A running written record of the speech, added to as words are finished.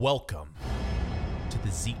Welcome to the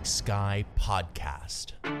Zeke Sky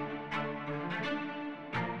Podcast.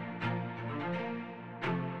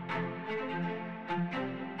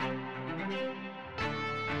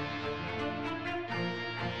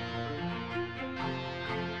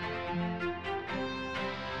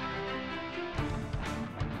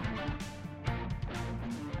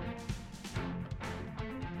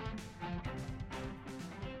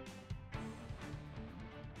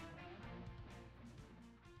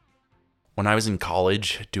 When I was in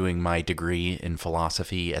college doing my degree in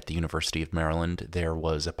philosophy at the University of Maryland, there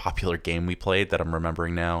was a popular game we played that I'm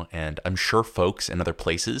remembering now, and I'm sure folks in other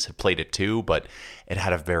places have played it too, but it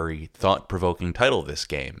had a very thought-provoking title, this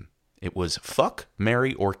game. It was Fuck,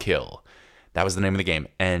 Marry, or Kill. That was the name of the game,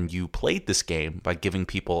 and you played this game by giving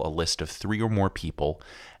people a list of 3 or more people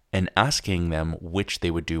and asking them which they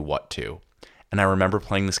would do what to. And I remember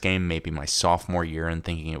playing this game maybe my sophomore year and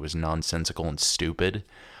thinking it was nonsensical and stupid.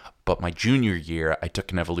 But my junior year, I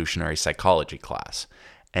took an evolutionary psychology class.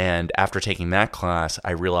 And after taking that class,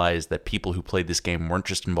 I realized that people who played this game weren't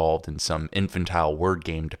just involved in some infantile word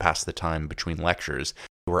game to pass the time between lectures.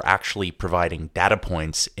 They were actually providing data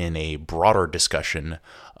points in a broader discussion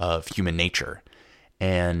of human nature.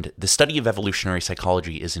 And the study of evolutionary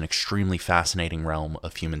psychology is an extremely fascinating realm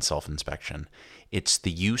of human self-inspection. It's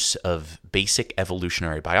the use of basic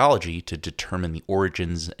evolutionary biology to determine the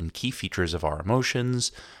origins and key features of our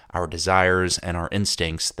emotions, our desires, and our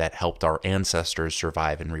instincts that helped our ancestors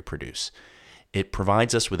survive and reproduce. It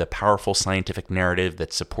provides us with a powerful scientific narrative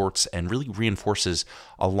that supports and really reinforces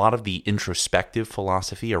a lot of the introspective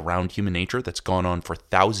philosophy around human nature that's gone on for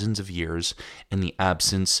thousands of years in the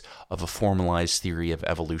absence of a formalized theory of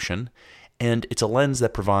evolution. And it's a lens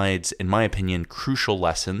that provides, in my opinion, crucial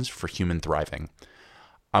lessons for human thriving.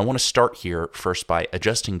 I want to start here first by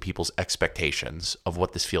adjusting people's expectations of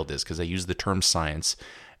what this field is, because I use the term science,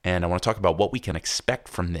 and I want to talk about what we can expect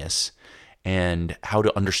from this and how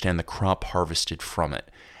to understand the crop harvested from it.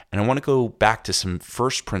 And I want to go back to some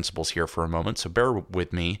first principles here for a moment, so bear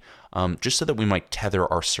with me, just so that we might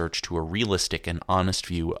tether our search to a realistic and honest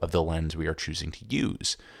view of the lens we are choosing to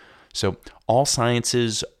use. So all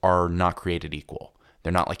sciences are not created equal.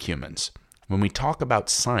 They're not like humans. When we talk about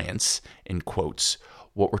science, in quotes,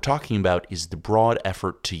 what we're talking about is the broad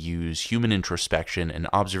effort to use human introspection and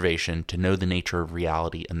observation to know the nature of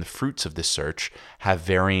reality, and the fruits of this search have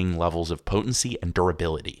varying levels of potency and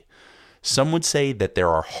durability. Some would say that there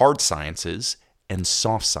are hard sciences and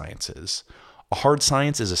soft sciences. A hard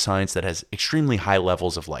science is a science that has extremely high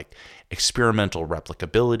levels of experimental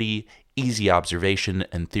replicability, easy observation,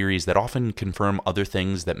 and theories that often confirm other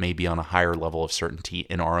things that may be on a higher level of certainty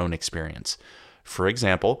in our own experience. For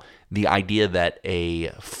example, the idea that a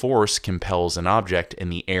force compels an object in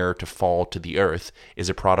the air to fall to the earth is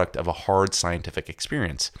a product of a hard scientific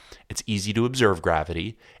experience. It's easy to observe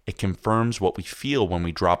gravity, it confirms what we feel when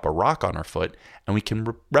we drop a rock on our foot, and we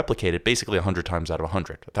can replicate it basically 100 times out of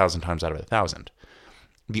 100, 1,000 times out of 1,000.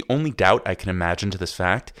 The only doubt I can imagine to this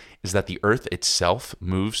fact is that the earth itself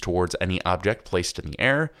moves towards any object placed in the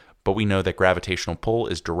air, but we know that gravitational pull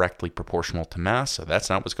is directly proportional to mass, so that's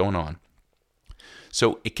not what's going on.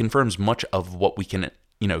 So it confirms much of what we can,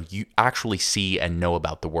 you actually see and know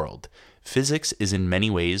about the world. Physics is in many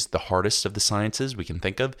ways the hardest of the sciences we can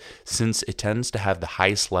think of, since it tends to have the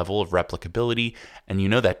highest level of replicability, and you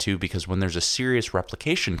know that too because when there's a serious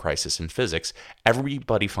replication crisis in physics,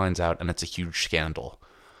 everybody finds out and it's a huge scandal.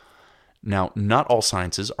 Now, not all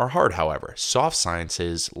sciences are hard, however. Soft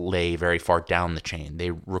sciences lay very far down the chain.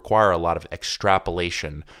 They require a lot of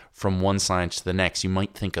extrapolation from one science to the next. You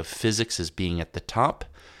might think of physics as being at the top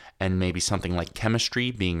and maybe something like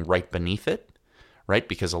chemistry being right beneath it, right?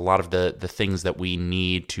 Because a lot of the things that we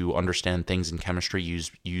need to understand things in chemistry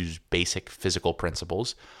use basic physical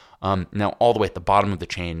principles. Now, all the way at the bottom of the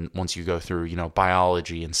chain, once you go through,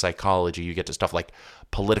 biology and psychology, you get to stuff like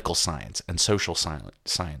political science and social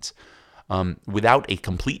science. Without a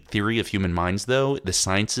complete theory of human minds, though, the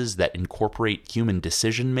sciences that incorporate human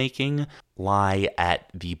decision-making lie at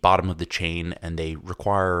the bottom of the chain, and they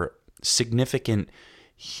require significant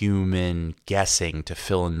human guessing to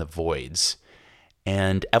fill in the voids.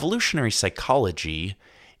 And evolutionary psychology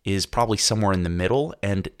is probably somewhere in the middle,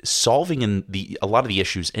 and solving a lot of the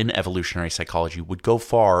issues in evolutionary psychology would go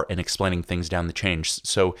far in explaining things down the chain.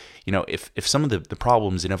 So, if some of the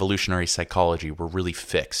problems in evolutionary psychology were really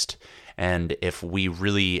fixed, and if we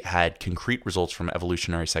really had concrete results from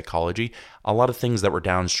evolutionary psychology, a lot of things that were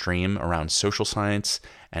downstream around social science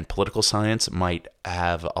and political science might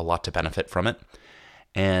have a lot to benefit from it.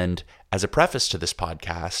 And as a preface to this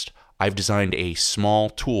podcast, I've designed a small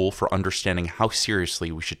tool for understanding how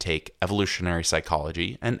seriously we should take evolutionary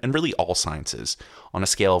psychology and really all sciences on a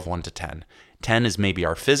scale of 1 to 10. 10 is maybe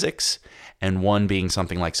our physics, and 1 being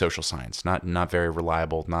something like social science, not very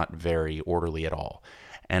reliable, not very orderly at all.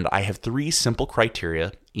 And I have 3 simple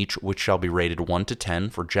criteria, each which shall be rated 1 to 10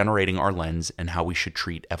 for generating our lens and how we should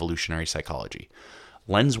treat evolutionary psychology.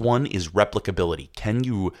 Lens 1 is replicability. Can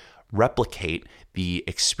you replicate the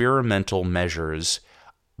experimental measures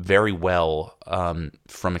very well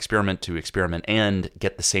from experiment to experiment and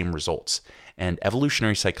get the same results? And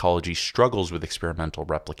evolutionary psychology struggles with experimental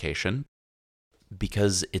replication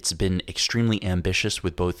because it's been extremely ambitious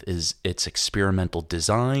with both its experimental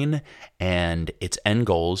design and its end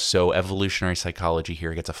goals. So evolutionary psychology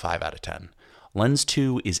here gets a 5 out of 10. Lens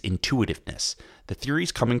 2 is intuitiveness. The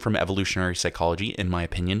theories coming from evolutionary psychology, in my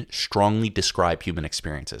opinion, strongly describe human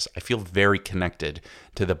experiences. I feel very connected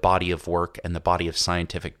to the body of work and the body of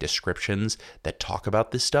scientific descriptions that talk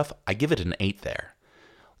about this stuff. I give it an 8 there.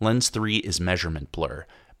 Lens 3 is measurement blur.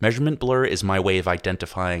 Measurement blur is my way of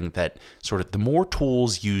identifying that sort of the more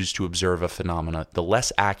tools used to observe a phenomena, the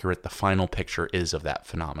less accurate the final picture is of that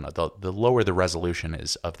phenomena, the lower the resolution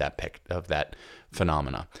is of that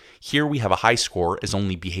phenomena. Here we have a high score as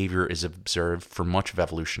only behavior is observed for much of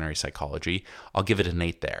evolutionary psychology. I'll give it an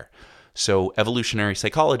 8 there. So evolutionary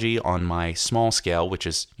psychology on my small scale, which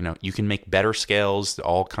is, you can make better scales.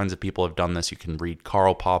 All kinds of people have done this. You can read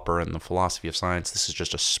Karl Popper and the Philosophy of Science. This is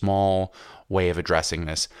just a small way of addressing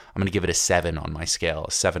this. I'm going to give it a 7 on my scale,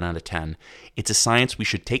 a 7 out of 10. It's a science we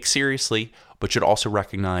should take seriously, but should also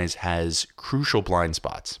recognize has crucial blind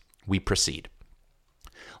spots. We proceed.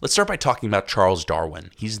 Let's start by talking about Charles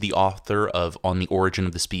Darwin. He's the author of On the Origin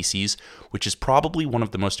of the Species, which is probably one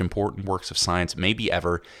of the most important works of science maybe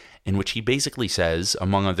ever, in which he basically says,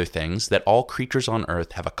 among other things, that all creatures on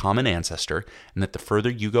Earth have a common ancestor, and that the further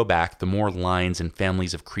you go back, the more lines and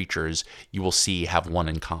families of creatures you will see have one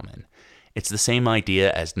in common. It's the same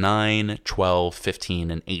idea as 9, 12,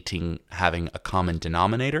 15, and 18 having a common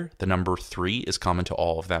denominator. The number 3 is common to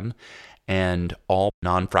all of them, and all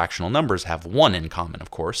non-fractional numbers have 1 in common,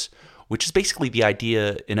 of course, which is basically the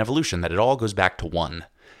idea in evolution that it all goes back to 1.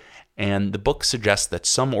 And the book suggests that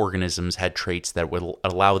some organisms had traits that would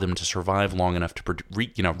allow them to survive long enough to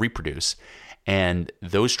reproduce, and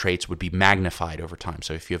those traits would be magnified over time.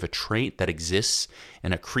 So if you have a trait that exists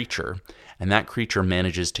in a creature, and that creature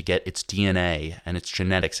manages to get its DNA and its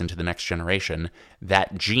genetics into the next generation,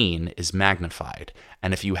 that gene is magnified.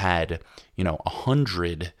 And if you had,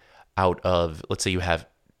 100 out of, let's say you have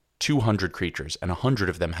 200 creatures, and 100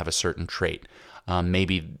 of them have a certain trait,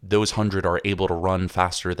 maybe those 100 are able to run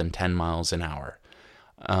faster than 10 miles an hour.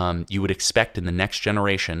 You would expect in the next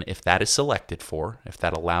generation, if that is selected for, if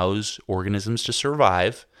that allows organisms to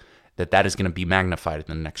survive, that is going to be magnified in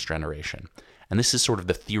the next generation. And this is sort of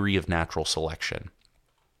the theory of natural selection.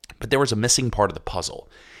 But there was a missing part of the puzzle.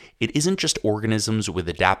 It isn't just organisms with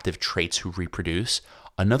adaptive traits who reproduce.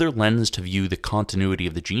 Another lens to view the continuity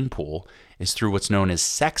of the gene pool is through what's known as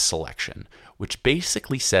sex selection, which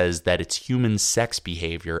basically says that it's human sex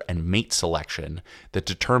behavior and mate selection that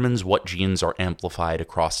determines what genes are amplified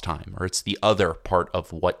across time, or it's the other part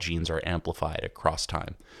of what genes are amplified across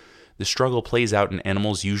time. The struggle plays out in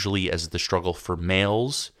animals usually as the struggle for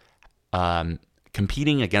males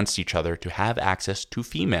competing against each other to have access to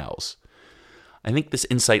females. I think this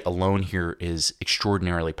insight alone here is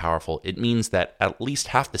extraordinarily powerful. It means that at least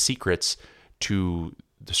half the secrets to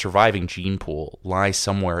the surviving gene pool lie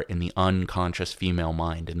somewhere in the unconscious female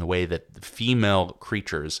mind, in the way that the female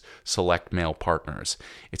creatures select male partners.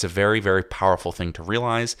 It's a very, very powerful thing to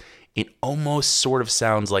realize. It almost sort of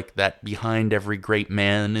sounds like that behind every great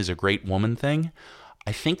man is a great woman thing.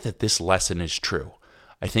 I think that this lesson is true.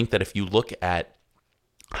 I think that if you look at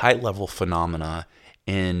high-level phenomena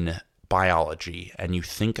in biology and you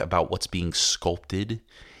think about what's being sculpted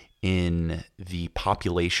in the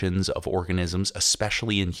populations of organisms,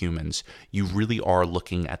 especially in humans, you really are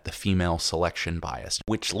looking at the female selection bias,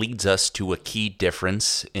 which leads us to a key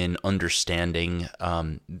difference in understanding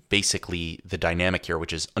basically the dynamic here,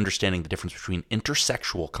 which is understanding the difference between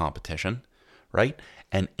intersexual competition, right,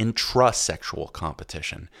 and intrasexual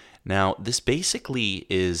competition. Now, this basically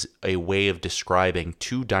is a way of describing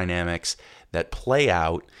two dynamics that play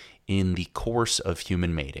out in the course of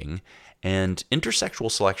human mating. And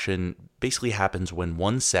intersexual selection basically happens when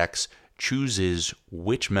one sex chooses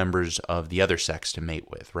which members of the other sex to mate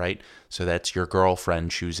with, right? So that's your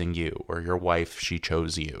girlfriend choosing you, or your wife, she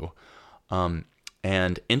chose you.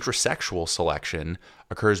 And intrasexual selection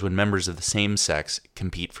occurs when members of the same sex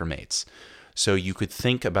compete for mates. So you could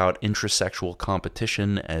think about intrasexual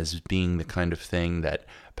competition as being the kind of thing that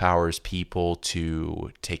powers people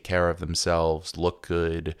to take care of themselves, look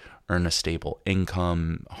good, earn a stable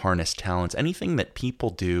income, harness talents, anything that people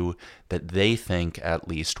do that they think at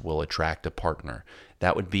least will attract a partner.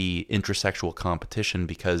 That would be intrasexual competition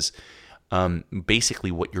because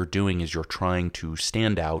basically what you're doing is you're trying to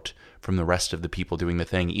stand out from the rest of the people doing the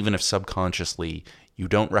thing, even if subconsciously you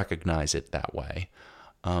don't recognize it that way.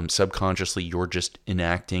 Subconsciously, you're just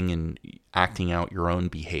enacting and acting out your own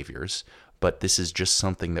behaviors. But this is just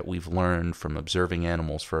something that we've learned from observing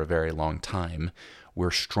animals for a very long time.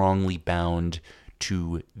 We're strongly bound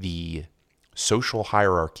to the social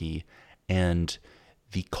hierarchy and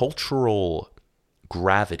the cultural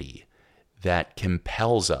gravity that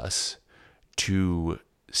compels us to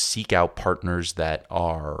seek out partners that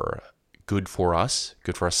are good for us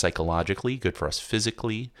psychologically, good for us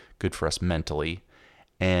physically, good for us mentally.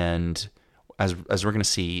 And as we're going to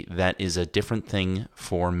see, that is a different thing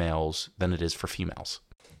for males than it is for females.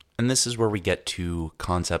 And this is where we get to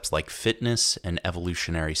concepts like fitness and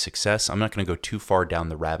evolutionary success. I'm not going to go too far down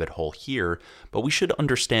the rabbit hole here, but we should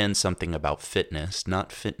understand something about fitness,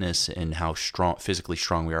 not fitness in how physically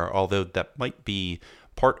strong we are, although that might be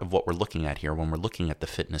part of what we're looking at here when we're looking at the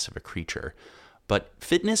fitness of a creature. But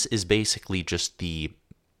fitness is basically just the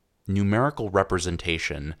numerical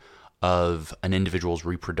representation of an individual's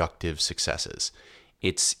reproductive successes.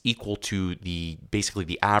 It's equal to basically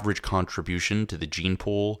the average contribution to the gene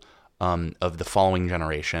pool of the following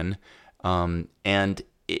generation, and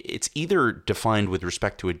it's either defined with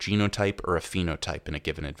respect to a genotype or a phenotype in a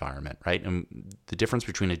given environment, right? And the difference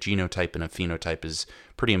between a genotype and a phenotype is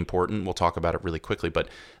pretty important. We'll talk about it really quickly, but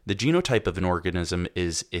the genotype of an organism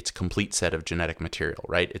is its complete set of genetic material,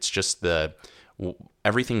 right? It's just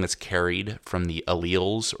everything that's carried from the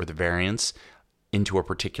alleles or the variants into a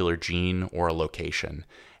particular gene or a location.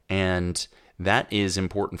 And that is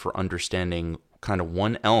important for understanding kind of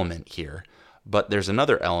one element here. But there's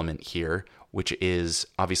another element here, which is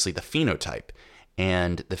obviously the phenotype.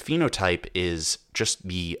 And the phenotype is just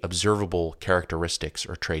the observable characteristics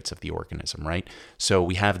or traits of the organism, right? So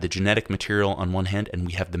we have the genetic material on one hand, and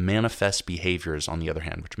we have the manifest behaviors on the other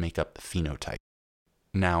hand, which make up the phenotype.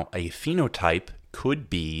 Now, a phenotype could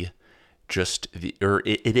be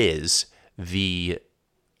it is the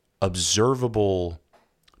observable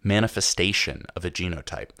manifestation of a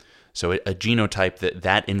genotype. So a genotype,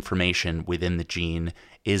 that information within the gene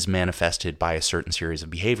is manifested by a certain series of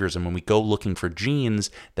behaviors. And when we go looking for genes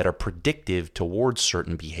that are predictive towards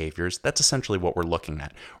certain behaviors, that's essentially what we're looking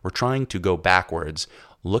at. We're trying to go backwards,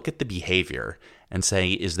 look at the behavior, and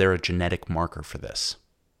say, is there a genetic marker for this?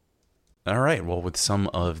 All right, well, with some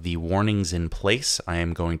of the warnings in place, I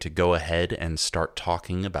am going to go ahead and start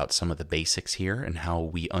talking about some of the basics here and how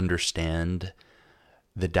we understand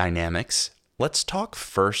the dynamics. Let's talk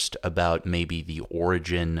first about maybe the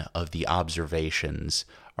origin of the observations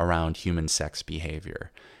around human sex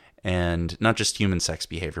behavior. And not just human sex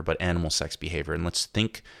behavior, but animal sex behavior. And let's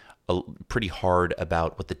think pretty hard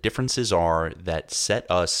about what the differences are that set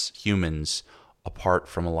us humans apart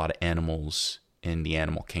from a lot of animals in the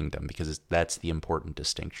animal kingdom, because that's the important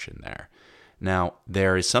distinction there. Now,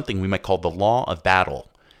 there is something we might call the law of battle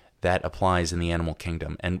that applies in the animal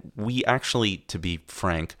kingdom. And we actually, to be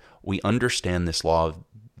frank, we understand this law of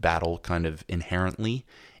battle kind of inherently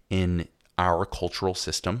in our cultural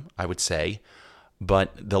system, I would say.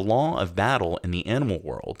 But the law of battle in the animal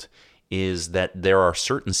world is that there are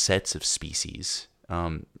certain sets of species,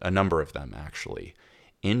 a number of them actually,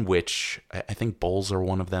 in which, I think bulls are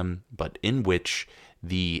one of them, but in which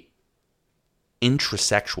the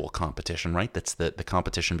intrasexual competition, right? That's the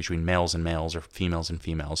competition between males and males or females and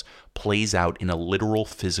females, plays out in a literal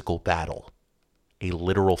physical battle. A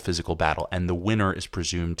literal physical battle, and the winner is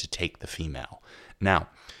presumed to take the female. Now,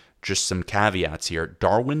 just some caveats here.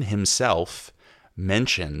 Darwin himself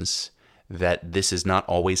mentions that this is not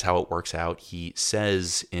always how it works out. He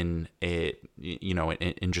says in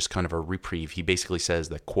just kind of a reprieve, he basically says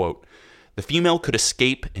that, quote, "The female could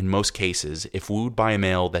escape in most cases if wooed by a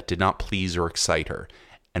male that did not please or excite her.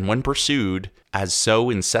 And when pursued, as so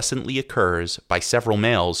incessantly occurs, by several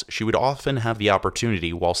males, she would often have the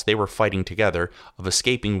opportunity, whilst they were fighting together, of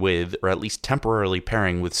escaping with, or at least temporarily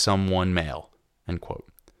pairing with some one male." End quote.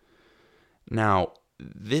 Now,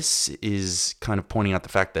 this is kind of pointing out the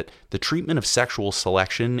fact that the treatment of sexual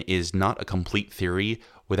selection is not a complete theory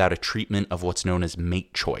without a treatment of what's known as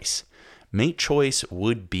mate choice. Mate choice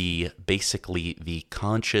would be basically the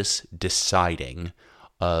conscious deciding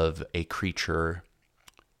of a creature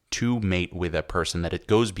to mate with a person, that it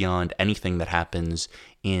goes beyond anything that happens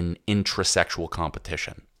in intrasexual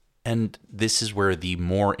competition. And this is where the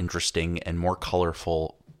more interesting and more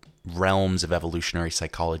colorful realms of evolutionary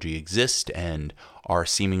psychology exist and are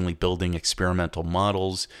seemingly building experimental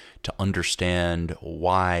models to understand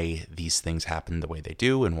why these things happen the way they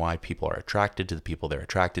do and why people are attracted to the people they're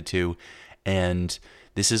attracted to. And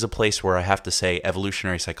this is a place where I have to say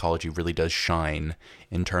evolutionary psychology really does shine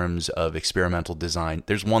in terms of experimental design.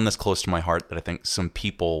 There's one that's close to my heart that I think some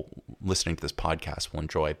people listening to this podcast will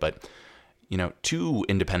enjoy, but 2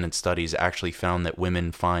 independent studies actually found that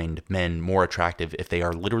women find men more attractive if they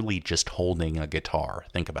are literally just holding a guitar.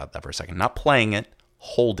 Think about that for a second. Not playing it,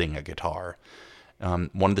 holding a guitar.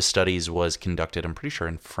 One of the studies was conducted, I'm pretty sure,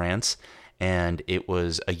 in France, and it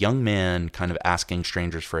was a young man kind of asking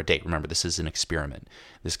strangers for a date. Remember, this is an experiment.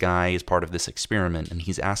 This guy is part of this experiment, and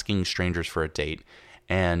he's asking strangers for a date,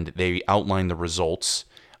 and they outline the results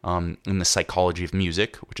in the Psychology of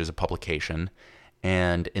Music, which is a publication.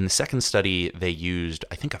 And in the second study, they used,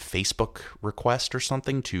 I think, a Facebook request or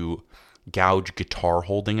something to gauge guitar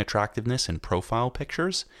holding attractiveness in profile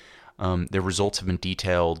pictures. Their results have been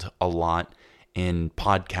detailed a lot in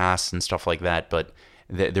podcasts and stuff like that, but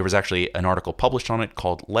there was actually an article published on it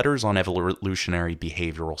called Letters on Evolutionary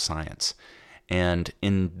Behavioral Science. And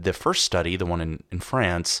in the first study, the one in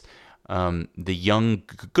France, the young,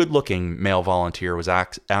 good-looking male volunteer was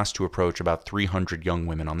asked to approach about 300 young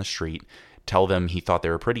women on the street, tell them he thought they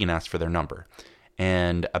were pretty, and ask for their number.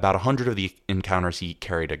 And about 100 of the encounters he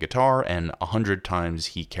carried a guitar, and 100 times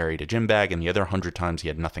he carried a gym bag, and the other 100 times he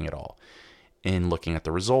had nothing at all. In looking at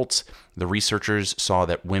the results, the researchers saw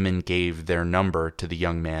that women gave their number to the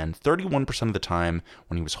young man 31% of the time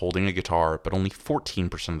when he was holding a guitar, but only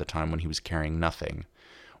 14% of the time when he was carrying nothing.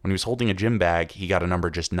 When he was holding a gym bag, he got a number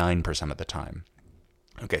just 9% of the time.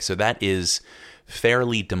 Okay, so that is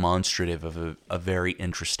fairly demonstrative of a very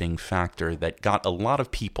interesting factor that got a lot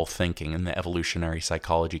of people thinking in the evolutionary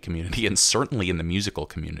psychology community and certainly in the musical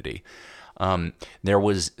community. There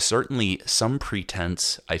was certainly some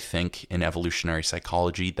pretense, I think, in evolutionary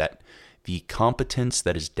psychology that the competence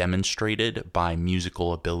that is demonstrated by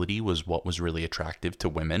musical ability was what was really attractive to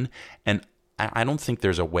women. And I don't think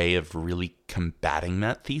there's a way of really combating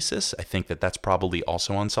that thesis. I think that that's probably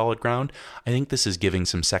also on solid ground. I think this is giving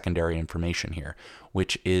some secondary information here,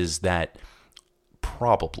 which is that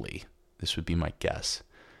probably, this would be my guess,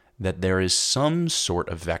 that there is some sort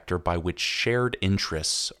of vector by which shared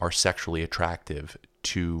interests are sexually attractive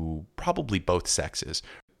to probably both sexes.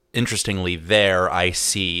 Interestingly, there I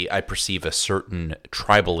perceive a certain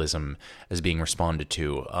tribalism as being responded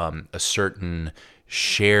to, a certain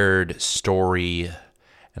shared story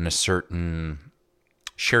and a certain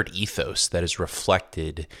shared ethos that is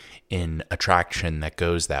reflected in attraction that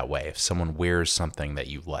goes that way. If someone wears something that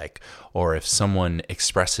you like, or if someone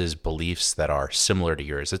expresses beliefs that are similar to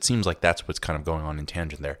yours, it seems like that's what's kind of going on in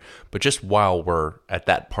tangent there. But just while we're at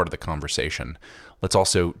that part of the conversation, let's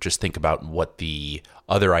also just think about what the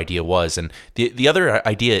other idea was. And the other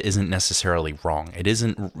idea isn't necessarily wrong. It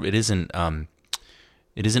isn't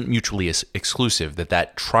mutually exclusive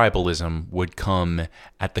that tribalism would come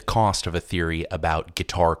at the cost of a theory about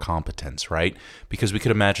guitar competence, right? Because we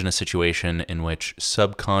could imagine a situation in which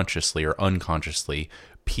subconsciously or unconsciously,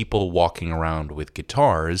 people walking around with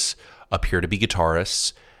guitars appear to be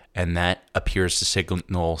guitarists, and that appears to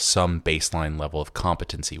signal some baseline level of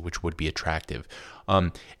competency, which would be attractive.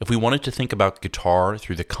 If we wanted to think about guitar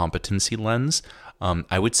through the competency lens,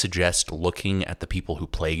 I would suggest looking at the people who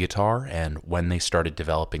play guitar and when they started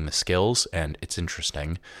developing the skills. And it's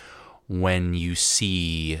interesting, when you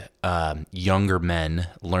see younger men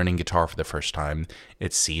learning guitar for the first time,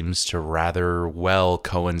 it seems to rather well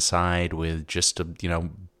coincide with just,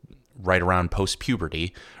 right around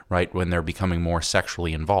post-puberty, right, when they're becoming more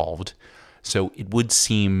sexually involved. So it would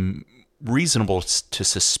seem reasonable to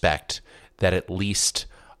suspect that at least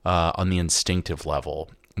on the instinctive level,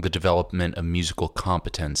 the development of musical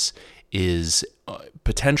competence is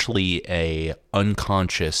potentially a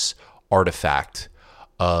unconscious artifact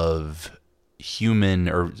of human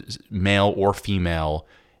or male or female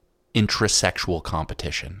intrasexual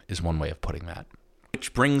competition, is one way of putting that.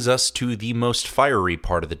 Which brings us to the most fiery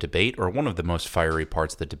part of the debate, or one of the most fiery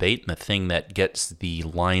parts of the debate, and the thing that gets the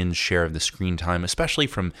lion's share of the screen time, especially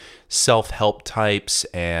from self-help types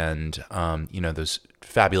and those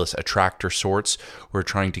fabulous attractor sorts who are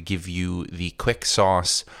trying to give you the quick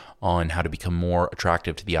sauce on how to become more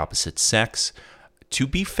attractive to the opposite sex. To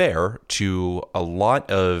be fair to a lot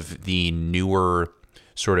of the newer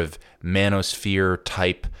sort of manosphere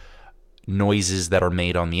type noises that are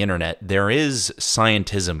made on the internet. There is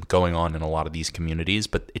scientism going on in a lot of these communities,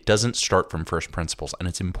 but it doesn't start from first principles. And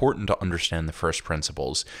it's important to understand the first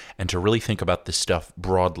principles and to really think about this stuff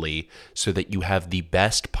broadly so that you have the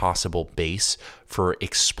best possible base for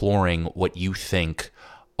exploring what you think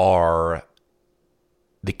are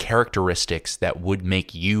the characteristics that would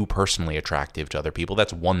make you personally attractive to other people.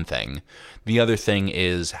 That's one thing. The other thing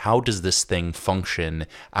is, how does this thing function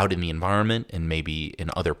out in the environment and maybe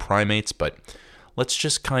in other primates? But let's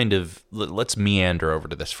just let's meander over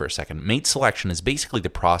to this for a second. Mate selection is basically the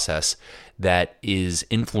process that is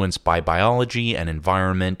influenced by biology and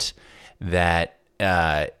environment that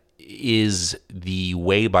is the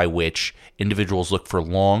way by which individuals look for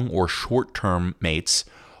long or short-term mates.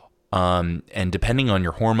 And depending on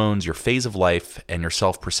your hormones, your phase of life, and your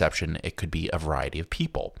self-perception, it could be a variety of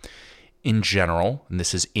people. In general, and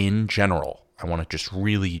this is in general, I want to just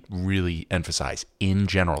really, really emphasize, in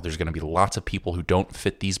general, there's going to be lots of people who don't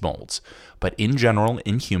fit these molds. But in general,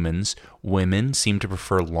 in humans, women seem to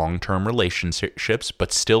prefer long-term relationships,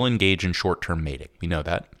 but still engage in short-term mating. We know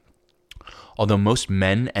that. Although most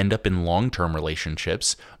men end up in long-term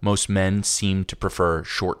relationships, most men seem to prefer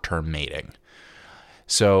short-term mating.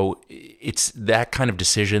 So it's that kind of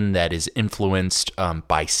decision that is influenced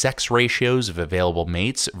by sex ratios of available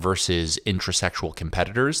mates versus intrasexual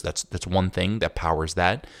competitors. That's one thing that powers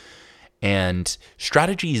that. And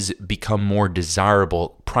strategies become more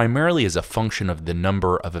desirable primarily as a function of the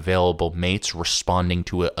number of available mates responding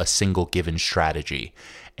to a single given strategy.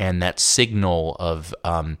 And that signal of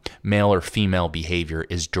male or female behavior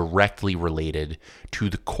is directly related to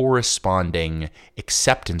the corresponding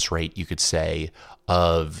acceptance rate, you could say,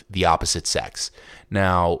 of the opposite sex.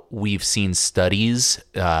 Now, we've seen studies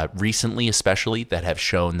recently especially that have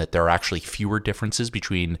shown that there are actually fewer differences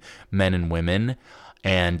between men and women.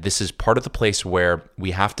 And this is part of the place where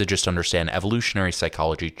we have to just understand evolutionary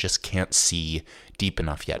psychology just can't see deep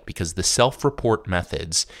enough yet, because the self-report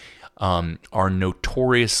methods are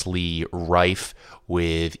notoriously rife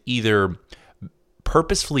with either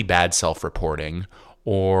purposefully bad self-reporting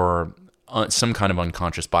or some kind of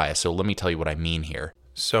unconscious bias. So let me tell you what I mean here.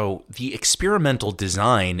 So the experimental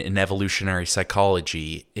design in evolutionary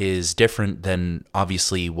psychology is different than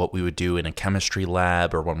obviously what we would do in a chemistry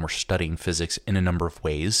lab or when we're studying physics in a number of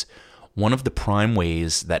ways. One of the prime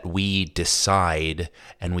ways that we decide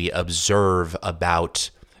and we observe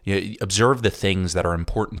the things that are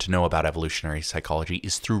important to know about evolutionary psychology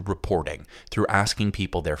is through reporting, through asking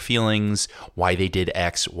people their feelings, why they did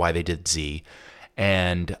X, why they did Z.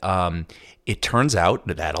 And it turns out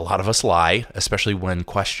that a lot of us lie, especially when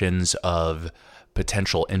questions of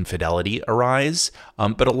potential infidelity arise.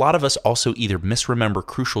 But a lot of us also either misremember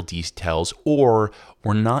crucial details or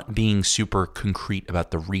we're not being super concrete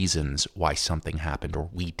about the reasons why something happened or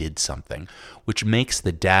we did something, which makes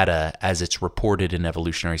the data as it's reported in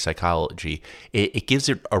evolutionary psychology, it gives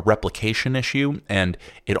it a replication issue. And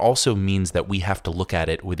it also means that we have to look at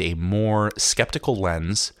it with a more skeptical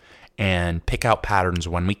lens and pick out patterns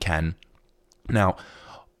when we can. Now,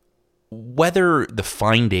 whether the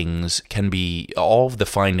findings all of the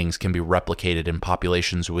findings can be replicated in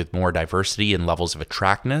populations with more diversity and levels of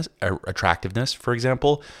attractiveness, for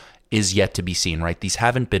example, is yet to be seen, right? These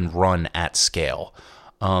haven't been run at scale.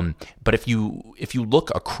 But if you look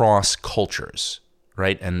across cultures,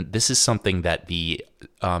 right, and this is something that the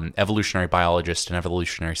evolutionary biologist and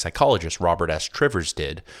evolutionary psychologist Robert S. Trivers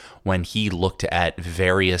did when he looked at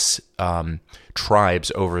various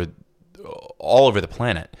tribes all over the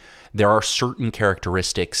planet, there are certain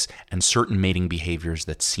characteristics and certain mating behaviors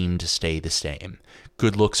that seem to stay the same.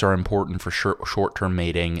 Good looks are important for short-term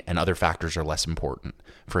mating, and other factors are less important,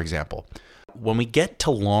 for example. When we get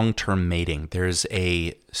to long-term mating, there's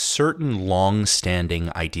a certain long-standing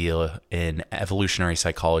idea in evolutionary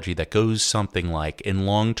psychology that goes something like, in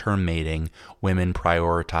long-term mating, women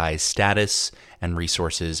prioritize status and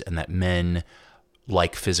resources, and that men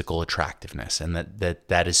like physical attractiveness, and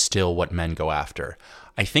that is still what men go after.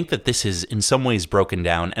 I think that this is in some ways broken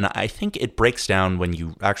down, and I think it breaks down when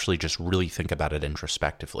you actually just really think about it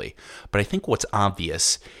introspectively. But I think what's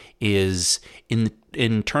obvious is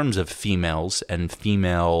in terms of females and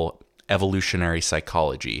female evolutionary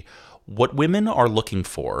psychology, what women are looking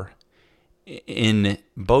for in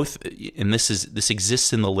both, and this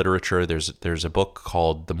exists in the literature. There's a book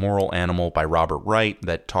called The Moral Animal by Robert Wright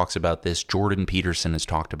that talks about this. Jordan Peterson has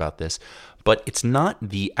talked about this. But it's not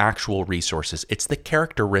the actual resources. It's the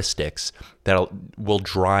characteristics that will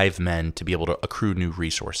drive men to be able to accrue new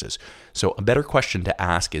resources. So a better question to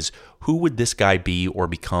ask is, who would this guy be or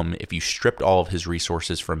become if you stripped all of his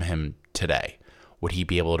resources from him today? Would he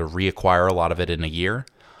be able to reacquire a lot of it in a year?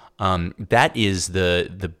 That is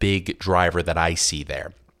the big driver that I see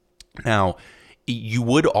there. Now, you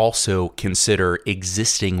would also consider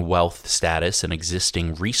existing wealth status and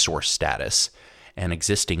existing resource status and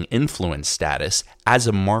existing influence status as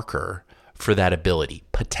a marker for that ability,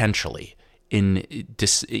 potentially,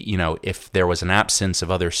 if there was an absence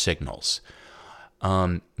of other signals.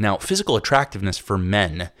 Now, physical attractiveness for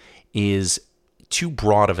men is too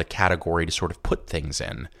broad of a category to sort of put things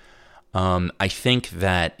in. I think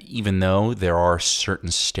that even though there are certain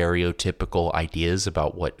stereotypical ideas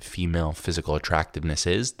about what female physical attractiveness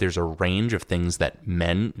is, there's a range of things that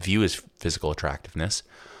men view as physical attractiveness.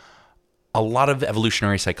 A lot of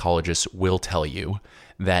evolutionary psychologists will tell you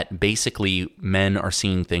that basically men are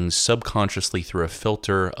seeing things subconsciously through a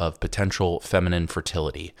filter of potential feminine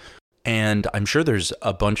fertility. And I'm sure there's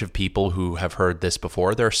a bunch of people who have heard this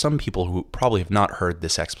before. There are some people who probably have not heard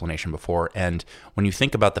this explanation before. And when you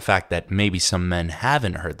think about the fact that maybe some men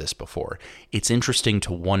haven't heard this before, it's interesting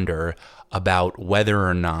to wonder about whether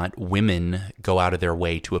or not women go out of their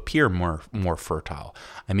way to appear more fertile.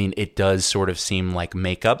 I mean, it does sort of seem like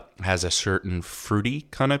makeup has a certain fruity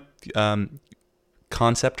kind of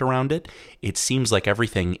concept around it. It seems like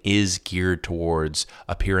everything is geared towards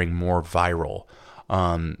appearing more viral.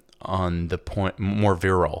 On the point, more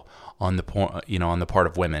virile on the point, on the part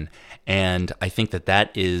of women, and I think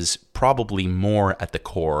that is probably more at the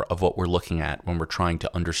core of what we're looking at when we're trying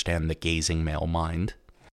to understand the gazing male mind.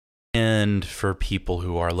 And for people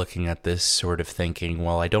who are looking at this sort of thinking,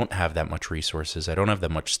 well, I don't have that much resources, I don't have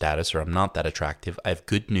that much status, or I'm not that attractive, I have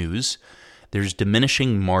good news. There's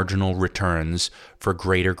diminishing marginal returns for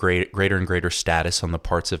greater and greater status on the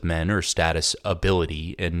parts of men, or status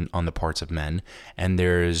ability on the parts of men, and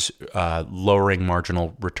there's lowering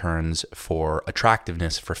marginal returns for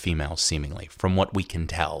attractiveness for females, seemingly, from what we can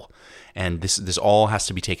tell. And this all has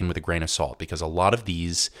to be taken with a grain of salt, because a lot of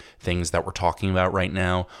these things that we're talking about right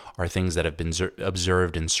now are things that have been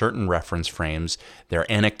observed in certain reference frames.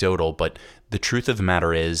 They're anecdotal, but the truth of the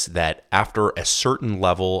matter is that after a certain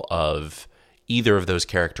level of either of those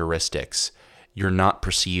characteristics, you're not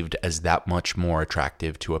perceived as that much more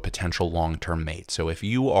attractive to a potential long-term mate. So if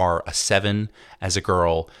you are a 7 as a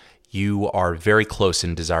girl, you are very close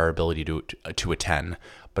in desirability to a 10.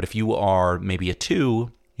 But if you are maybe a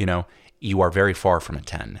 2, you are very far from a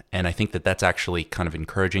 10. And I think that that's actually kind of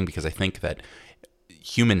encouraging, because I think that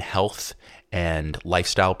human health and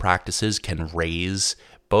lifestyle practices can raise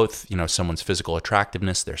both, someone's physical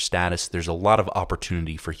attractiveness, their status. There's a lot of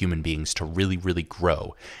opportunity for human beings to really, really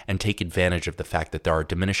grow and take advantage of the fact that there are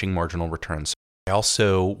diminishing marginal returns. I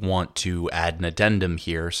also want to add an addendum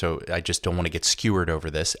here, so I just don't want to get skewered over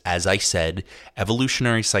this. As I said,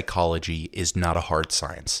 evolutionary psychology is not a hard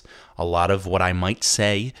science. A lot of what I might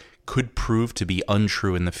say could prove to be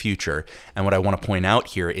untrue in the future. And what I want to point out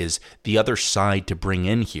here is the other side to bring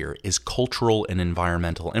in here is cultural and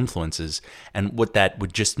environmental influences. And what that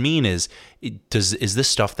would just mean is this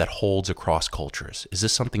stuff that holds across cultures? Is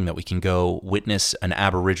this something that we can go witness an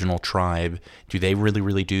Aboriginal tribe? Do they really,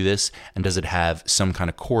 really do this? And does it have some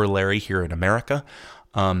kind of corollary here in America?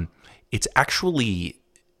 It's actually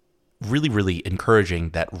really, really encouraging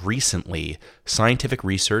that recently scientific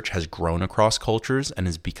research has grown across cultures and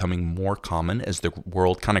is becoming more common as the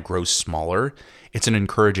world kind of grows smaller. It's an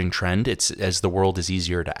encouraging trend. It's as the world is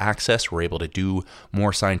easier to access, we're able to do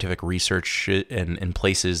more scientific research in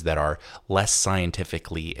places that are less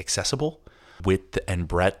scientifically accessible. Width and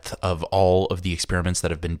breadth of all of the experiments that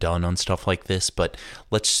have been done on stuff like this. But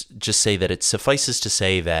let's just say that it suffices to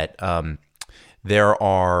say that there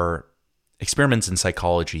are experiments in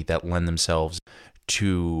psychology that lend themselves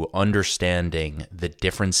to understanding the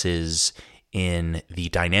differences in the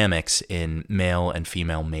dynamics in male and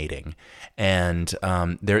female mating. And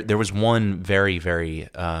there was one very, very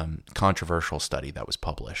controversial study that was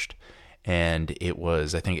published, and it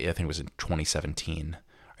was I think it was in 2017.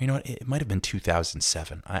 Or it might have been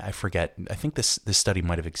 2007. I forget. I think this study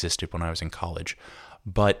might have existed when I was in college,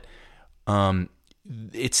 but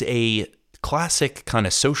it's a classic kind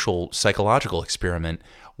of social psychological experiment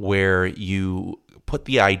where you put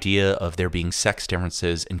the idea of there being sex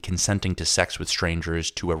differences and consenting to sex with strangers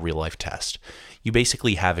to a real life test. You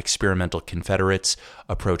basically have experimental confederates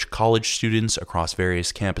approach college students across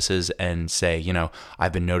various campuses and say,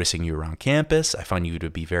 I've been noticing you around campus. I find you to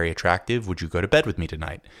be very attractive. Would you go to bed with me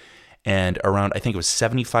tonight? And around, I think it was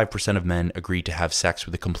 75% of men agreed to have sex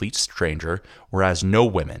with a complete stranger, whereas no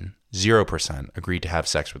women, 0%, agreed to have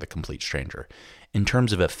sex with a complete stranger. In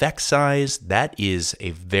terms of effect size, that is a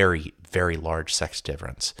very, very large sex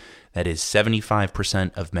difference. That is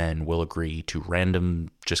 75% of men will agree to random,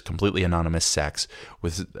 just completely anonymous sex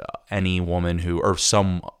with any woman or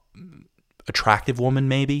some attractive woman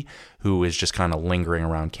maybe who is just kind of lingering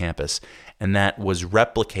around campus. And that was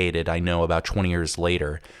replicated, I know, about 20 years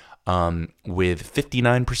later, with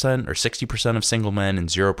 59% or 60% of single men and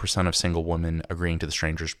 0% of single women agreeing to the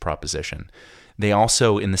stranger's proposition. They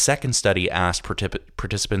also, in the second study, asked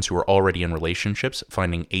participants who were already in relationships,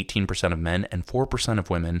 finding 18% of men and 4% of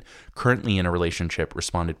women currently in a relationship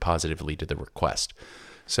responded positively to the request.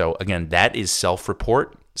 So again, that is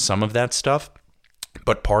self-report, some of that stuff,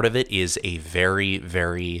 but part of it is a very,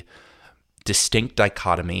 very distinct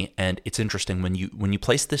dichotomy. And it's interesting when you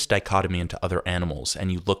place this dichotomy into other animals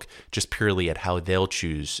and you look just purely at how they'll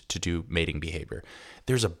choose to do mating behavior.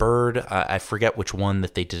 There's a bird, I forget which one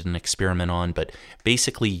that they did an experiment on, but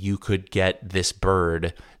basically you could get this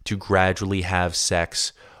bird to gradually have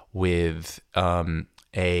sex with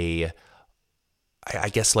I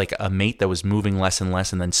guess like a mate that was moving less and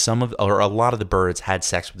less, and then a lot of the birds had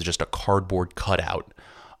sex with just a cardboard cutout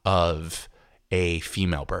of a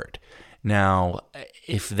female bird. Now,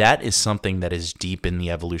 if that is something that is deep in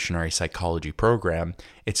the evolutionary psychology program,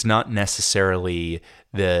 it's not necessarily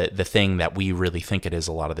the thing that we really think it is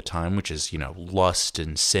a lot of the time, which is, lust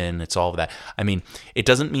and sin. It's all of that. I mean, it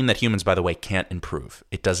doesn't mean that humans, by the way, can't improve.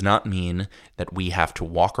 It does not mean that we have to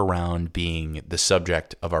walk around being the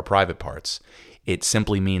subject of our private parts. It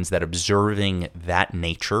simply means that observing that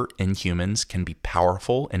nature in humans can be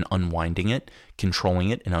powerful in unwinding it, controlling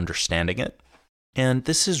it, and understanding it. And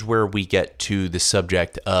this is where we get to the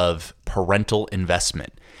subject of parental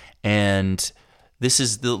investment. And let's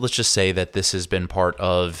just say that this has been part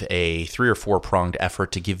of a 3 or 4 pronged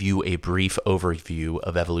effort to give you a brief overview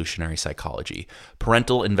of evolutionary psychology.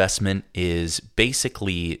 Parental investment is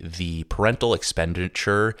basically the parental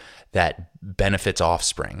expenditure that benefits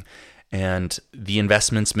offspring. And the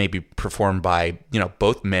investments may be performed by,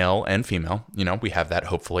 both male and female. We have that,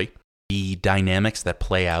 hopefully. The dynamics that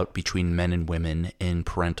play out between men and women in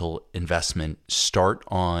parental investment start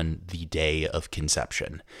on the day of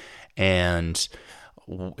conception. And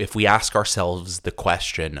if we ask ourselves the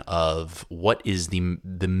question of what is the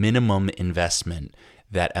minimum investment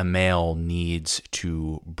that a male needs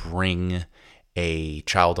to bring a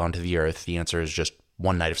child onto the earth, the answer is just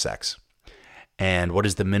one night of sex. And what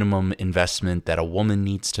is the minimum investment that a woman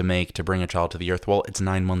needs to make to bring a child to the earth? Well, it's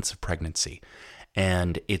 9 months of pregnancy.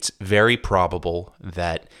 And it's very probable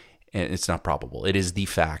that, it's not probable, it is the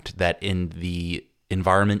fact that in the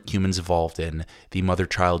environment humans evolved in, the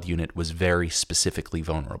mother-child unit was very specifically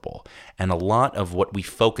vulnerable. And a lot of what we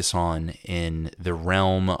focus on in the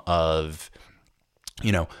realm of,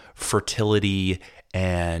 fertility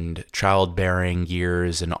and childbearing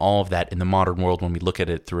years and all of that in the modern world, when we look at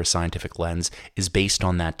it through a scientific lens, is based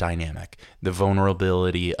on that dynamic, the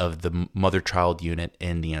vulnerability of the mother-child unit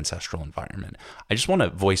in the ancestral environment. I just want to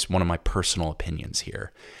voice one of my personal opinions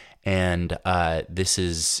here. And this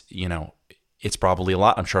is, it's probably a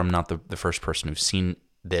lot. I'm sure I'm not the first person who's seen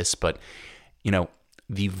this, but,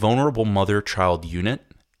 the vulnerable mother-child unit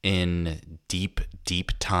in deep,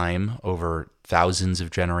 deep time over thousands of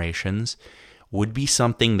generations would be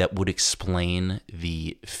something that would explain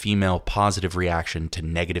the female positive reaction to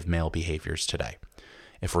negative male behaviors today.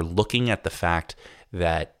 If we're looking at the fact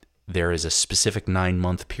that there is a specific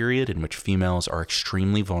 9-month period in which females are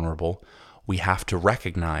extremely vulnerable, we have to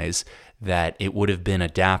recognize that it would have been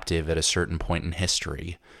adaptive at a certain point in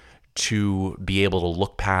history to be able to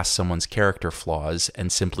look past someone's character flaws and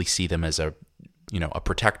simply see them as a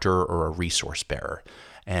protector or a resource bearer.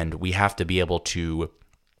 And we have to be able to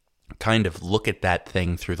kind of look at that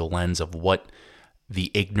thing through the lens of what the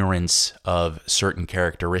ignorance of certain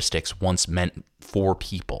characteristics once meant for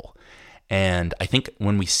people. And I think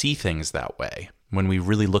when we see things that way, when we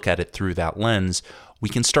really look at it through that lens, we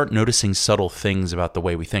can start noticing subtle things about the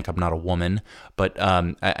way we think. I'm not a woman, but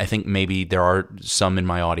I think maybe there are some in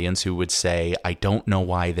my audience who would say, I don't know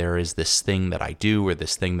why there is this thing that I do or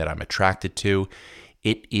this thing that I'm attracted to.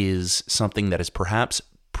 It is something that is perhaps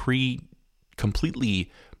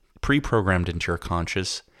completely pre-programmed into your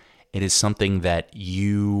conscious. It is something that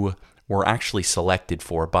you were actually selected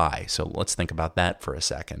for by. So let's think about that for a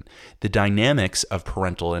second. The dynamics of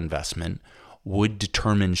parental investment would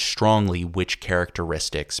determine strongly which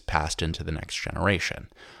characteristics passed into the next generation.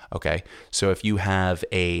 Okay, so if you have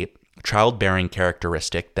a childbearing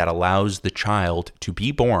characteristic that allows the child to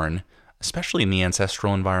be born, especially in the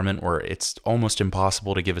ancestral environment where it's almost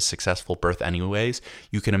impossible to give a successful birth anyways,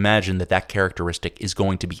 you can imagine that that characteristic is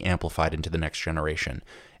going to be amplified into the next generation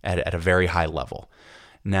at a very high level.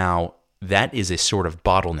 Now, that is a sort of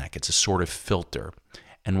bottleneck. It's a sort of filter.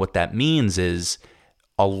 And what that means is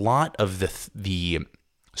a lot of the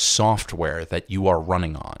software that you are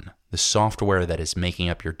running on, the software that is making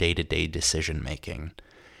up your day-to-day decision making,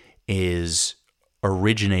 is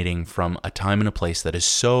originating from a time and a place that is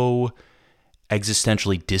so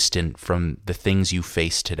existentially distant from the things you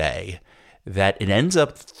face today that it ends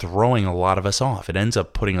up throwing a lot of us off. It ends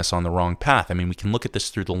up putting us on the wrong path. I mean, we can look at this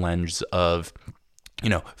through the lens of,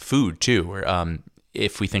 food too.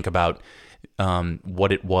 If we think about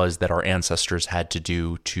what it was that our ancestors had to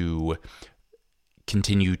do to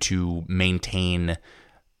continue to maintain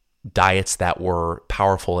diets that were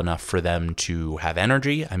powerful enough for them to have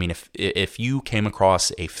energy. I mean, if you came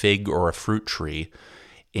across a fig or a fruit tree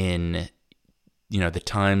in the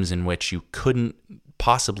times in which you couldn't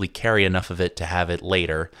possibly carry enough of it to have it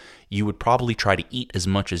later, you would probably try to eat as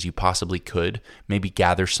much as you possibly could, maybe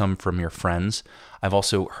gather some from your friends. I've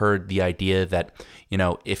also heard the idea that,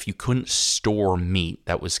 if you couldn't store meat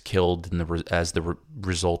that was killed as the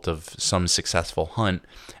result of some successful hunt,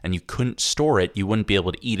 and you couldn't store it, you wouldn't be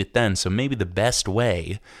able to eat it then. So maybe the best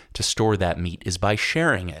way to store that meat is by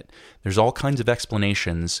sharing it. There's all kinds of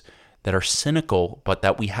explanations that are cynical, but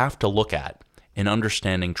that we have to look at in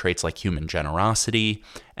understanding traits like human generosity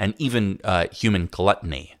and even human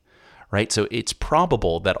gluttony, right? So it's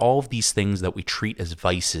probable that all of these things that we treat as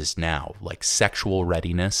vices now, like sexual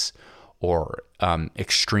readiness or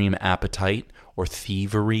extreme appetite or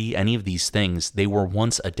thievery, any of these things, they were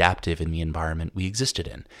once adaptive in the environment we existed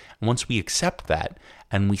in. And once we accept that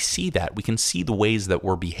and we see that, we can see the ways that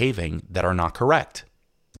we're behaving that are not correct.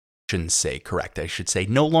 I shouldn't say correct, I should say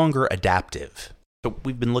no longer adaptive. So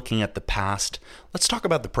we've been looking at the past. Let's talk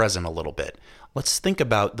about the present a little bit. Let's think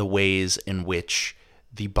about the ways in which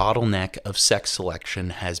the bottleneck of sex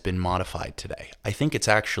selection has been modified today. I think it's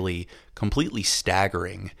actually completely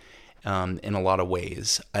staggering in a lot of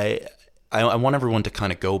ways. I want everyone to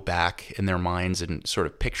kind of go back in their minds and sort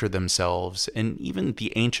of picture themselves in even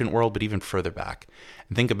the ancient world, but even further back,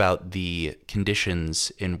 and think about the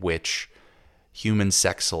conditions in which human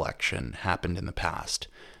sex selection happened in the past.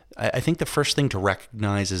 I think the first thing to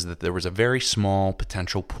recognize is that there was a very small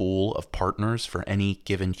potential pool of partners for any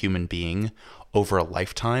given human being over a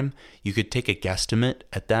lifetime. You could take a guesstimate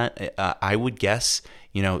at that. I would guess,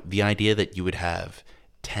 the idea that you would have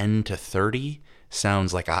 10 to 30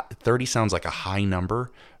 sounds like a high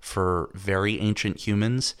number for very ancient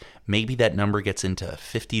humans. Maybe that number gets into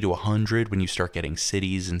 50 to 100 when you start getting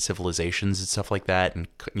cities and civilizations and stuff like that, and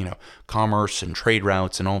commerce and trade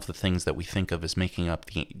routes and all of the things that we think of as making up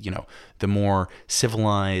the more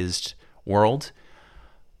civilized world.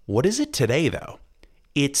 What is it today, though?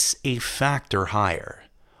 It's a factor higher.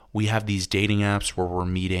 We have these dating apps where we're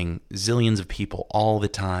meeting zillions of people all the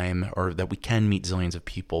time, or that we can meet zillions of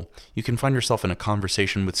people. You can find yourself in a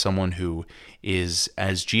conversation with someone who is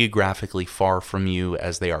as geographically far from you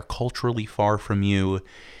as they are culturally far from you.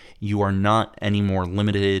 You are not any more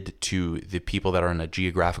limited to the people that are in a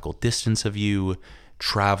geographical distance of you.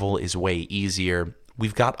 Travel is way easier.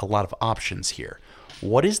 We've got a lot of options here.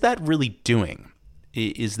 What is that really doing?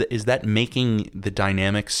 Is that making the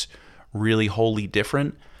dynamics really wholly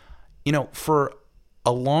different? For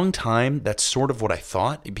a long time, that's sort of what I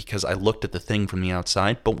thought, because I looked at the thing from the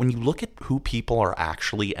outside. But when you look at who people are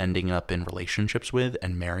actually ending up in relationships with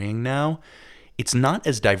and marrying now, it's not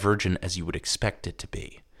as divergent as you would expect it to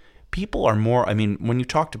be. People are more, when you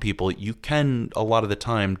talk to people, you can a lot of the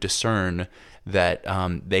time discern that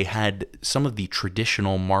they had some of the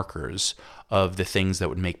traditional markers of the things that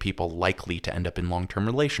would make people likely to end up in long-term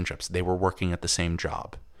relationships. They were working at the same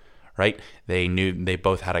job, right? They knew they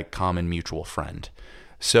both had a common mutual friend.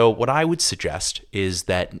 So what I would suggest is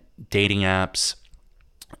that dating apps,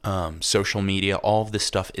 social media, all of this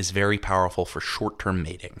stuff is very powerful for short-term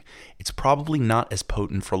mating. It's probably not as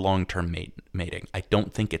potent for long-term mating. I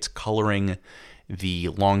don't think it's coloring the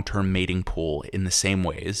long-term mating pool in the same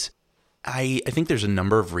ways. I think there's a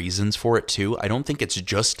number of reasons for it too. I don't think it's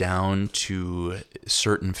just down to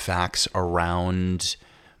certain facts around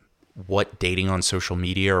what dating on social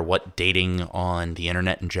media or what dating on the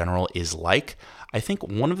internet in general is like. I think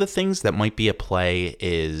one of the things that might be at play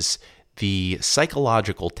is the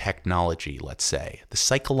psychological technology, let's say, the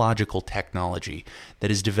psychological technology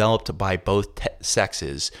that is developed by both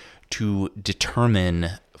sexes to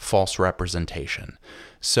determine false representation.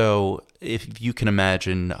 So if you can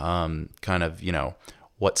imagine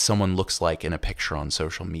what someone looks like in a picture on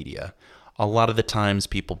social media, a lot of the times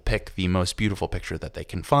people pick the most beautiful picture that they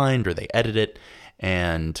can find, or they edit it,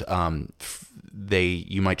 and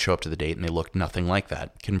you might show up to the date and they look nothing like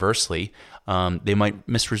that. Conversely, they might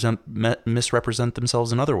misrepresent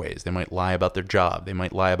themselves in other ways. They might lie about their job. They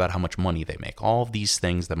might lie about how much money they make. All of these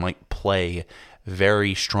things that might play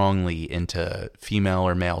very strongly into female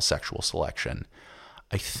or male sexual selection.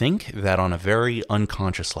 I think that on a very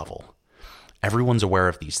unconscious level, everyone's aware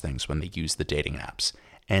of these things when they use the dating apps.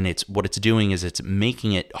 And what it's doing is it's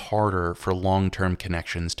making it harder for long-term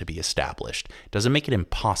connections to be established. It doesn't make it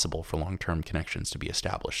impossible for long-term connections to be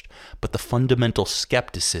established, but the fundamental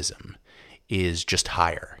skepticism is just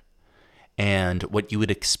higher. And what you would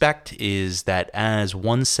expect is that as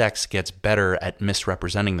one sex gets better at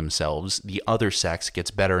misrepresenting themselves, the other sex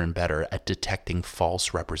gets better and better at detecting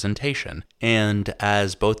false representation. And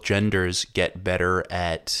as both genders get better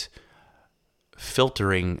at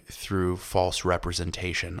filtering through false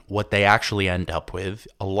representation, what they actually end up with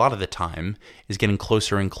a lot of the time is getting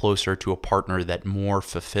closer and closer to a partner that more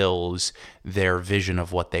fulfills their vision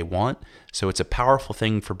of what they want. So it's a powerful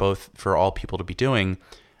thing for all people to be doing.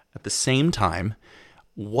 At the same time,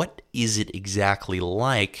 what is it exactly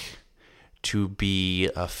like to be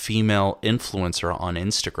a female influencer on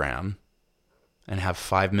Instagram and have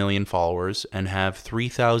 5 million followers and have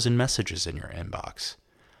 3,000 messages in your inbox?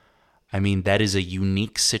 I mean, that is a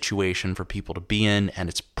unique situation for people to be in, and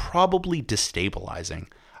it's probably destabilizing.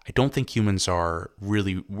 I don't think humans we're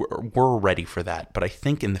ready for that, but I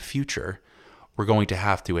think in the future, we're going to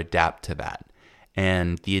have to adapt to that.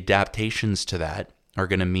 And the adaptations to that are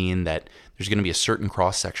going to mean that there's going to be a certain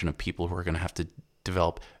cross-section of people who are going to have to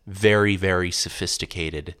develop very, very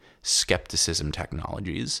sophisticated skepticism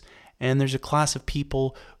technologies. And there's a class of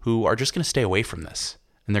people who are just going to stay away from this,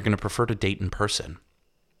 and they're going to prefer to date in person.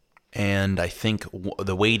 And I think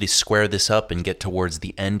the way to square this up and get towards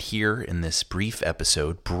the end here in this brief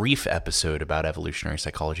episode about evolutionary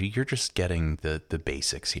psychology, you're just getting the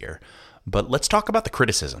basics here. But let's talk about the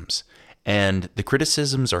criticisms. And the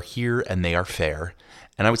criticisms are here and they are fair.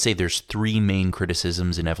 And I would say there's 3 main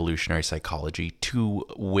criticisms in evolutionary psychology, 2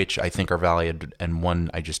 which I think are valid, and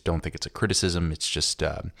 1 I just don't think it's a criticism, it's just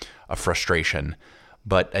a frustration.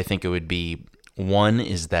 But I think it would be, 1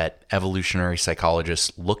 is that evolutionary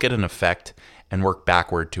psychologists look at an effect and work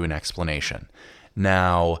backward to an explanation.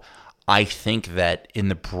 Now, I think that in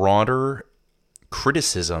the broader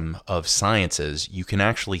criticism of sciences, you can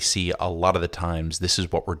actually see a lot of the times this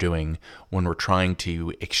is what we're doing when we're trying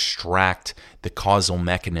to extract the causal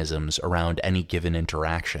mechanisms around any given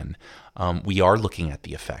interaction. We are looking at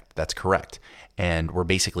the effect, that's correct. And we're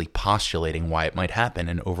basically postulating why it might happen.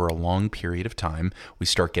 And over a long period of time, we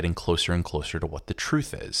start getting closer and closer to what the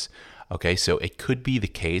truth is. Okay, so it could be the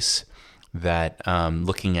case that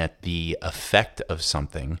looking at the effect of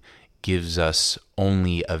something gives us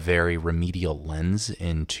only a very remedial lens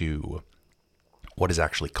into what is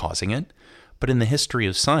actually causing it. But in the history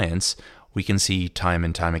of science, we can see time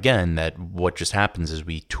and time again that what just happens is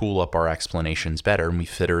we tool up our explanations better and we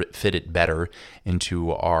fit it better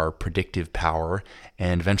into our predictive power,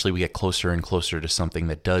 and eventually we get closer and closer to something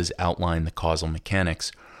that does outline the causal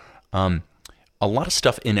mechanics. A lot of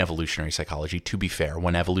stuff in evolutionary psychology, to be fair,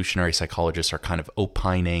 when evolutionary psychologists are kind of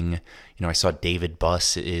opining, I saw David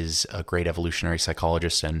Buss is a great evolutionary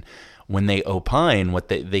psychologist, and when they opine, what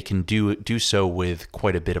they can do so with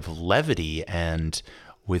quite a bit of levity and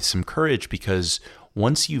with some courage, because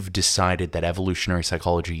once you've decided that evolutionary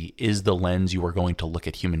psychology is the lens you are going to look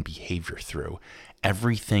at human behavior through,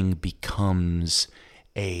 everything becomes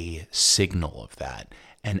a signal of that.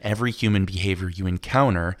 And every human behavior you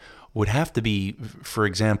encounter would have to be, for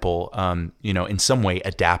example, in some way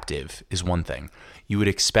adaptive is one thing. You would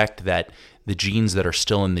expect that the genes that are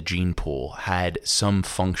still in the gene pool had some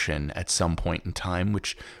function at some point in time,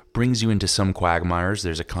 which brings you into some quagmires.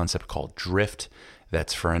 There's a concept called drift.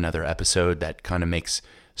 That's for another episode that kind of makes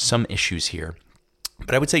some issues here.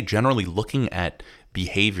 But I would say generally looking at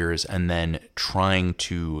behaviors and then trying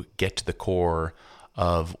to get to the core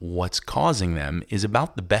of what's causing them is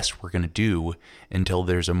about the best we're going to do until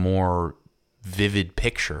there's a more vivid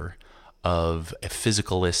picture of a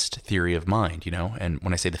physicalist theory of mind, And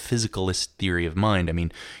when I say the physicalist theory of mind, I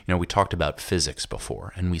mean, we talked about physics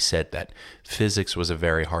before, and we said that physics was a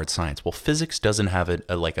very hard science. Well, physics doesn't have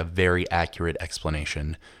a very accurate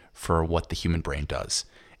explanation for what the human brain does.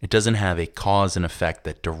 It doesn't have a cause and effect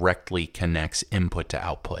that directly connects input to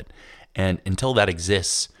output. And until that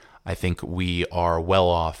exists, I think we are well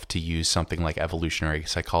off to use something like evolutionary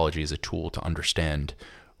psychology as a tool to understand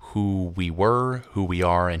who we were, who we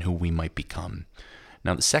are, and who we might become.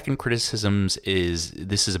 Now, the second criticism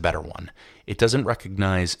is a better one. It doesn't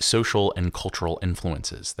recognize social and cultural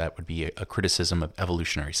influences. That would be a criticism of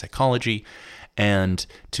evolutionary psychology. And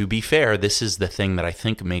to be fair, this is the thing that I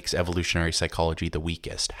think makes evolutionary psychology the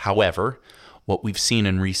weakest. However, what we've seen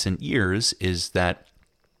in recent years is that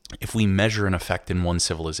if we measure an effect in one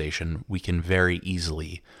civilization, we can very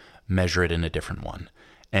easily measure it in a different one.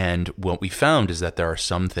 And what we found is that there are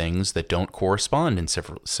some things that don't correspond in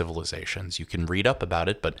civilizations. You can read up about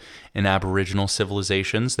it, but in Aboriginal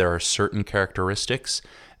civilizations, there are certain characteristics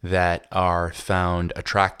that are found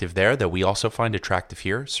attractive there that we also find attractive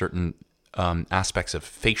here. Certain aspects of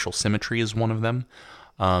facial symmetry is one of them.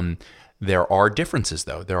 There are differences,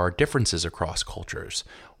 though. There are differences across cultures,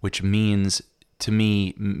 which means, to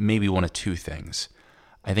me, maybe one of two things.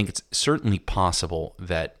 I think it's certainly possible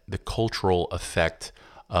that the cultural effect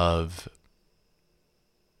of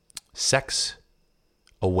sex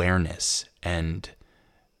awareness and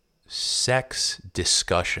sex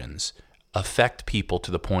discussions affect people to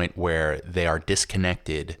the point where they are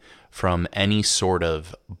disconnected from any sort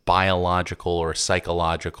of biological or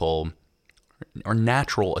psychological or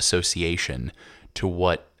natural association to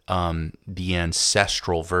what the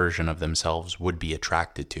ancestral version of themselves would be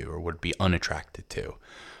attracted to or would be unattracted to.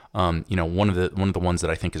 One of the ones that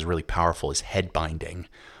I think is really powerful is head binding.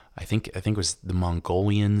 I think it was the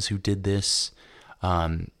Mongolians who did this,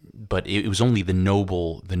 but it was only the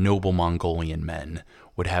noble Mongolian men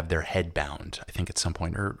would have their head bound. I think at some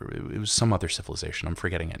point, or it was some other civilization. I'm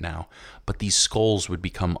forgetting it now. But these skulls would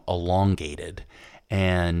become elongated,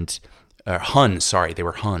 and Huns. Sorry, they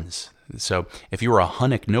were Huns. So if you were a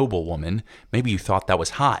Hunnic noblewoman, maybe you thought that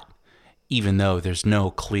was hot, even though there's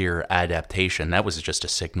no clear adaptation. That was just a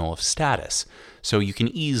signal of status. So you can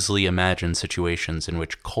easily imagine situations in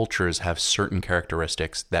which cultures have certain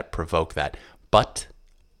characteristics that provoke that. But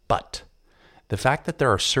the fact that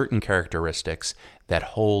there are certain characteristics that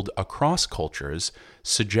hold across cultures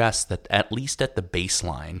suggests that, at least at the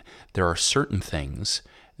baseline, there are certain things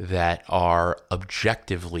that are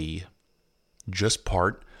objectively just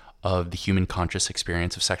part of the human conscious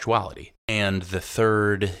experience of sexuality. And the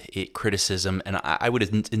third criticism, and I would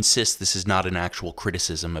insist this is not an actual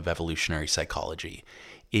criticism of evolutionary psychology,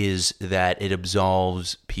 is that it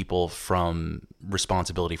absolves people from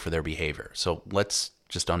responsibility for their behavior. So let's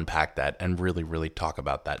just unpack that and really, really talk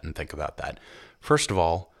about that and think about that. First of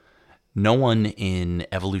all, no one in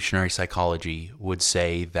evolutionary psychology would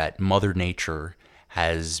say that Mother Nature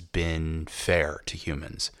has been fair to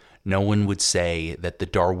humans. No one would say that the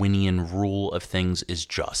Darwinian rule of things is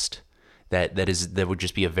just. That would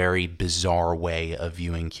just be a very bizarre way of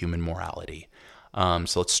viewing human morality.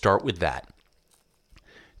 So let's start with that.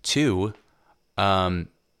 Two, when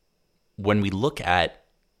we look at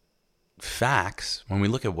facts, when we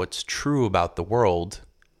look at what's true about the world,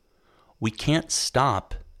 we can't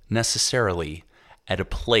stop necessarily at a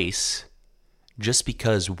place just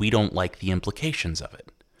because we don't like the implications of it.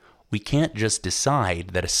 We can't just decide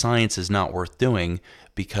that a science is not worth doing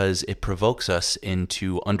because it provokes us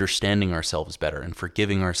into understanding ourselves better and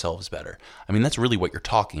forgiving ourselves better. I mean, that's really what you're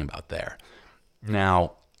talking about there.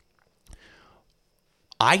 Now,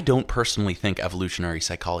 I don't personally think evolutionary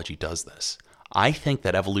psychology does this. I think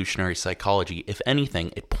that evolutionary psychology, if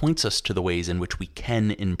anything, it points us to the ways in which we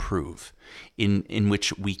can improve, in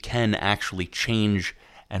which we can actually change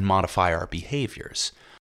and modify our behaviors.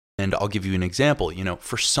 And I'll give you an example.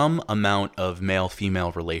 For some amount of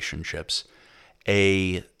male-female relationships,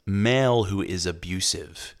 a male who is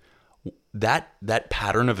abusive, that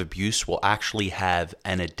pattern of abuse will actually have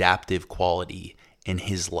an adaptive quality in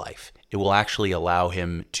his life. It will actually allow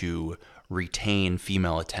him to retain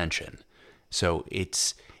female attention. So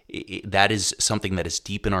that is something that is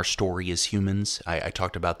deep in our story as humans. I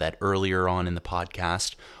talked about that earlier on in the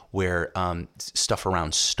podcast, where stuff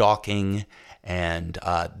around stalking and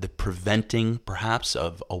the preventing, perhaps,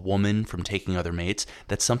 of a woman from taking other mates,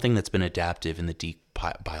 that's something that's been adaptive in the deep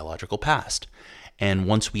biological past. And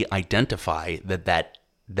once we identify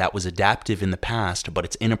that was adaptive in the past, but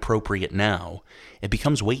it's inappropriate now, it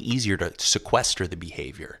becomes way easier to sequester the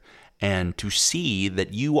behavior and to see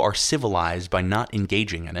that you are civilized by not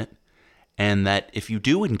engaging in it, and that if you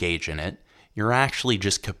do engage in it, you're actually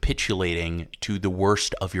just capitulating to the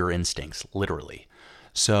worst of your instincts, literally.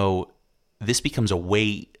 So this becomes a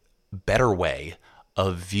way better way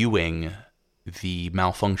of viewing the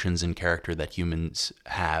malfunctions in character that humans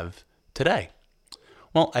have today.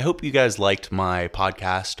 Well, I hope you guys liked my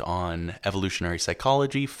podcast on evolutionary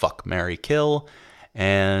psychology, fuck, marry, kill,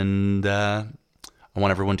 and I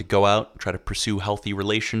want everyone to go out, try to pursue healthy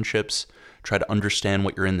relationships, try to understand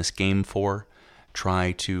what you're in this game for,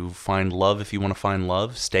 try to find love if you want to find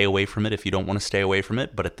love, stay away from it if you don't want to stay away from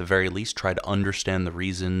it, but at the very least, try to understand the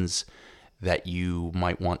reasons that you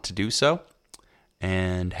might want to do so,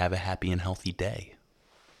 and have a happy and healthy day.